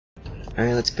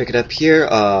Alright, let's pick it up here.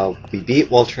 We beat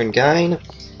Walter and Gyne.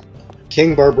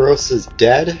 King Barbarossa's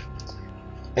dead.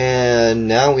 And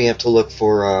now we have to look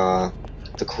for,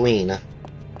 the Queen.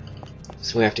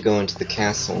 So we have to go into the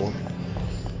castle.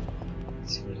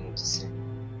 Let's see what I have to say.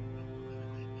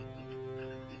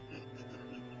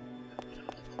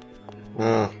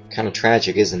 Oh, kind of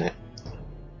tragic, isn't it?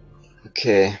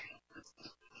 Okay.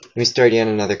 Let me start yet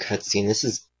another cutscene. This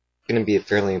is going to be a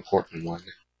fairly important one.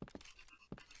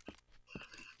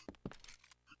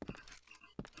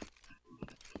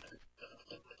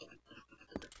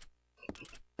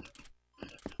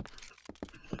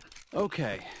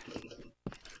 Okay.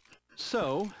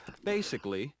 So,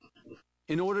 basically,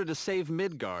 in order to save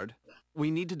Midgard,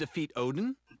 we need to defeat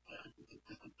Odin?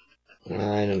 In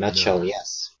a nutshell, No.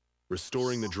 yes.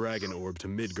 Restoring the dragon orb to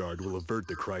Midgard will avert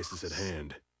the crisis at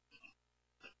hand.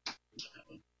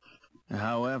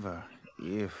 However,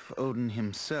 if Odin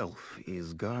himself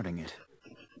is guarding it...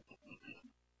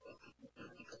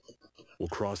 We'll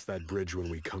cross that bridge when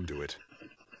we come to it.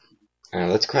 Alright,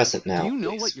 let's cross it now, Do you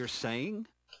know please. what you're saying?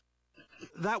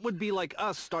 That would be like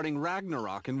us starting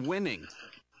Ragnarok and winning.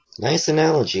 Nice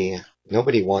analogy.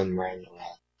 Nobody won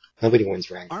Ragnarok. Nobody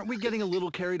wins Ragnarok. Aren't we getting a little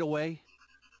carried away?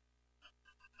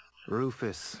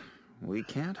 Rufus, we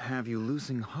can't have you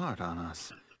losing heart on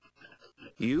us.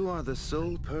 You are the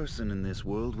sole person in this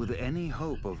world with any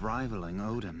hope of rivaling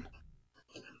Odin.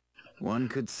 One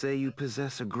could say you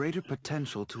possess a greater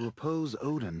potential to oppose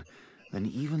Odin than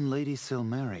even Lady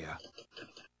Silmeria.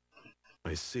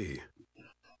 I see.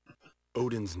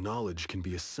 Odin's knowledge can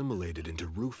be assimilated into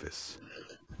Rufus.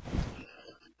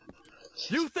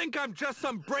 You think I'm just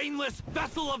some brainless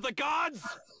vessel of the gods?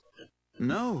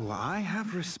 No, I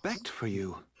have respect for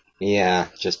you. Yeah,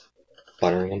 just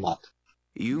buttering him up.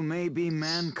 You may be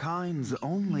mankind's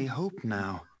only hope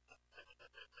now.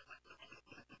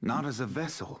 Not as a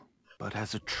vessel, but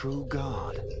as a true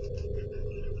god.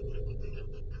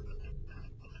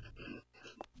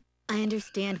 I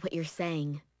understand what you're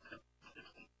saying.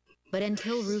 But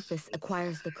until Rufus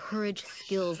acquires the courage,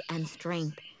 skills, and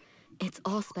strength, it's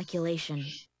all speculation.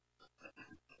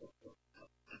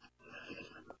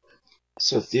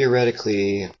 So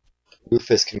theoretically,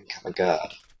 Rufus can become a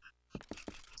god.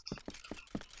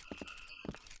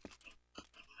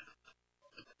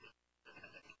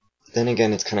 Then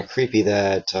again, it's kind of creepy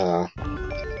that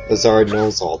Lazard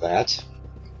knows all that.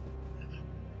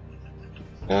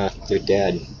 They're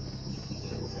dead.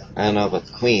 I don't know about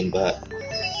the Queen, but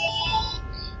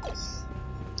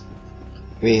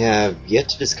we have yet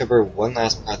to discover one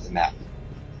last part of the map.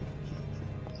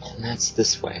 And that's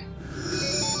this way.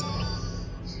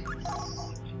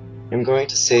 I'm going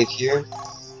to save here.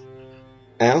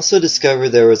 I also discovered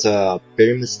there was a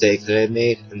bigger mistake that I had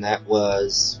made, and that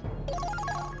was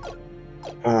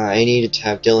I needed to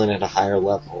have Dylan at a higher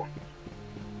level.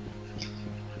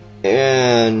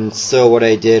 And so what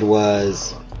I did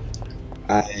was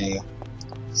I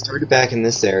started back in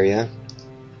this area,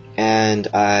 and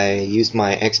I used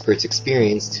my expert's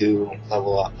experience to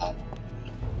level up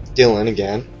Dylan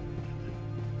again.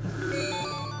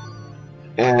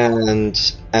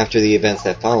 And after the events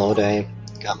that followed, I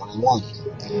got what I wanted.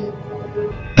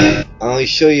 I'll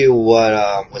show you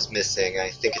what was missing.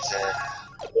 I think it's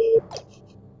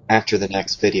after the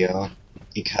next video,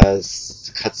 because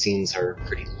the cutscenes are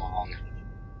pretty long.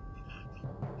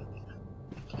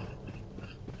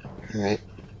 Alright.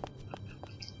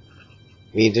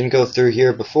 We didn't go through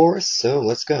here before, so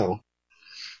let's go.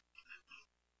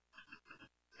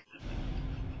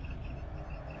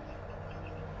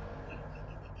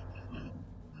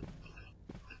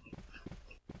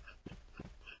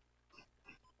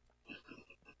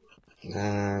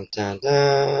 Dun, dun,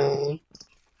 dun.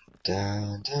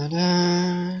 Dun, dun,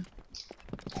 dun.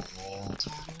 Dun,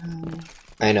 dun, dun.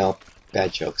 I know,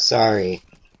 bad joke, sorry.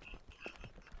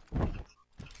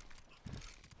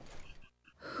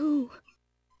 Who?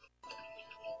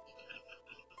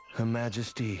 Her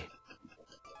Majesty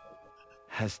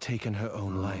has taken her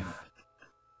own life.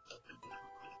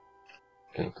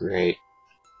 Oh, great.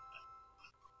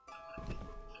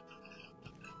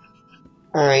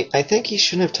 Alright, I think he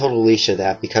shouldn't have told Alicia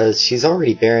that, because she's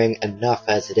already bearing enough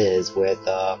as it is with,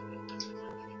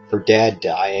 her dad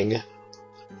dying,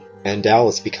 and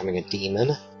Dallas becoming a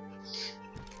demon.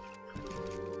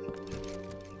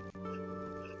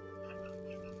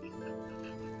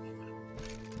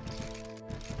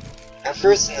 At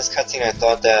first in this cutscene I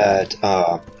thought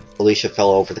that, Alicia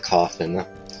fell over the coffin,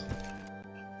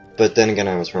 but then again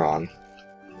I was wrong.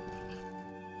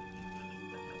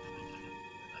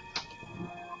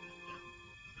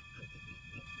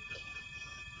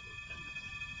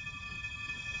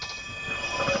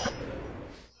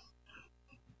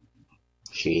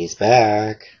 She's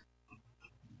back.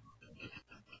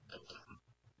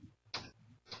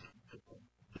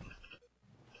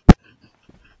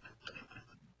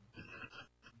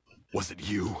 Was it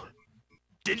you?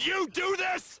 Did you do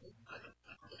this?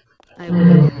 I would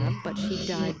have, but she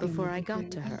died before I got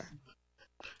to her.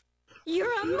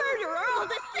 You're a murderer all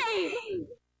the same!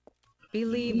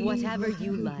 Believe whatever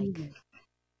you like.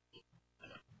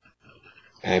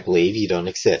 I believe you don't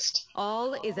exist.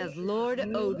 All is as Lord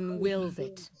Odin wills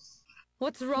it.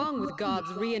 What's wrong with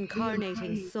God's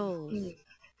reincarnating souls?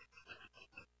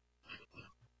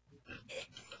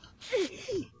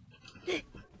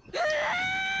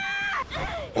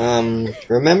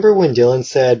 Remember when Dylan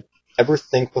said, ever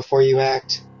think before you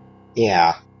act?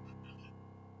 Yeah.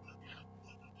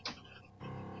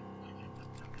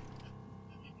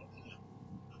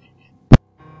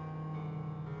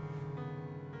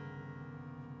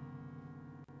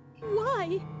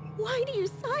 Why? Why do you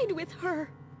side with her?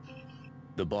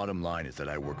 The bottom line is that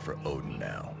I work for Odin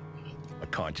now. A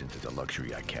conscience is a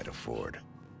luxury I can't afford.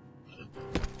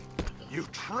 You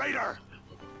traitor!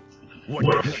 What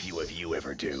did a few of you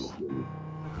ever do?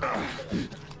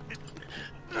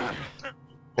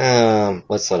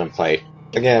 Let's let him fight.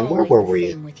 Again, where were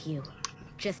we? Same with you,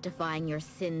 justifying your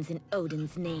sins in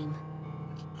Odin's name.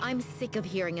 I'm sick of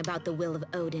hearing about the will of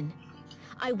Odin.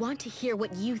 I want to hear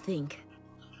what you think.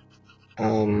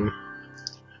 Listen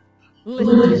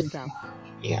to yourself.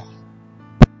 Yeah.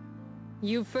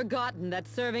 You've forgotten that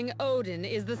serving Odin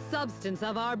is the substance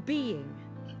of our being.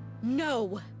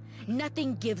 No!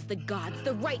 Nothing gives the gods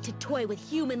the right to toy with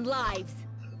human lives.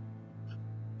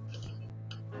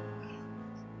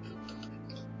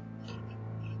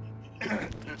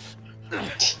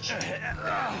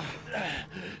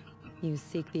 You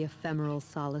seek the ephemeral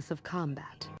solace of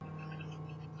combat.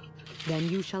 Then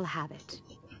you shall have it.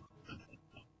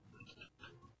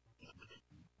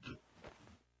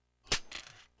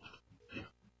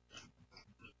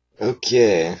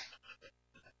 Okay.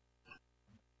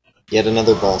 Yet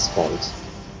another boss fight.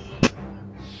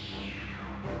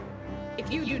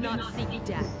 If you do not seek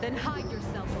death, then hide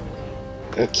yourself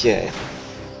away. Okay.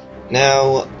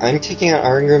 Now, I'm taking out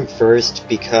Arngrim first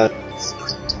because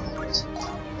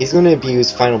he's going to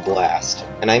abuse Final Blast,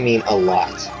 and I mean a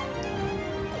lot.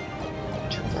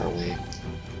 Too far away.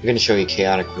 I'm going to show you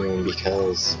Chaotic Rune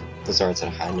because those aren't at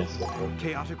a high enough level.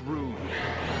 Chaotic Rune.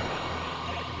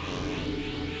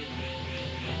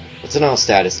 What's an all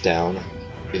status down?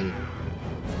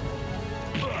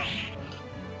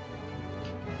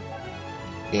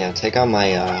 Yeah, take on my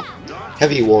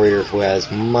heavy warrior who has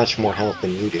much more health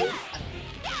than you do.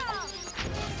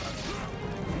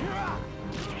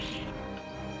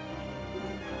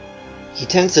 He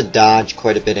tends to dodge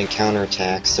quite a bit in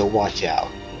counterattacks, so watch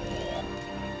out.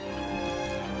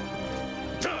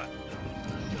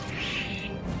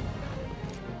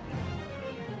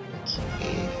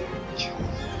 Okay.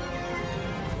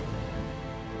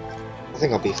 I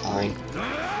think I'll be fine.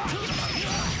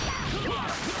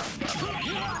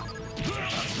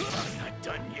 Not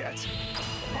done yet.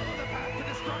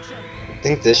 I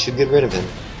think this should get rid of him.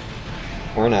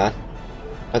 Or not.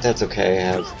 But that's okay, I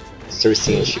have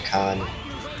Cersei and Shikan.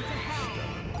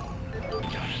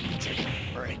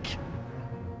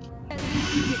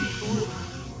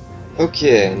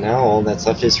 Okay, now all that's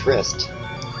left is Hrist,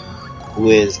 who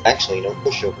is actually no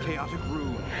pushover. Chaotic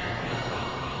Rune.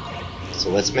 So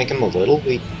let's make him a little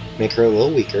weak, make her a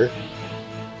little weaker.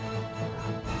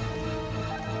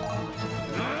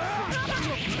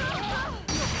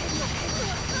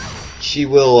 She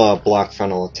will block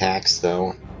frontal attacks,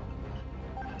 though.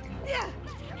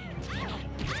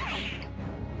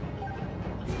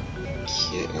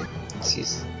 Okay, let's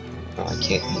use. Oh, I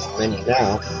can't use many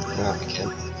now. Now I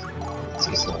can. Let's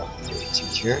use 32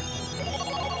 here.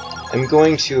 I'm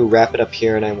going to wrap it up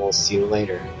here, and I will see you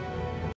later.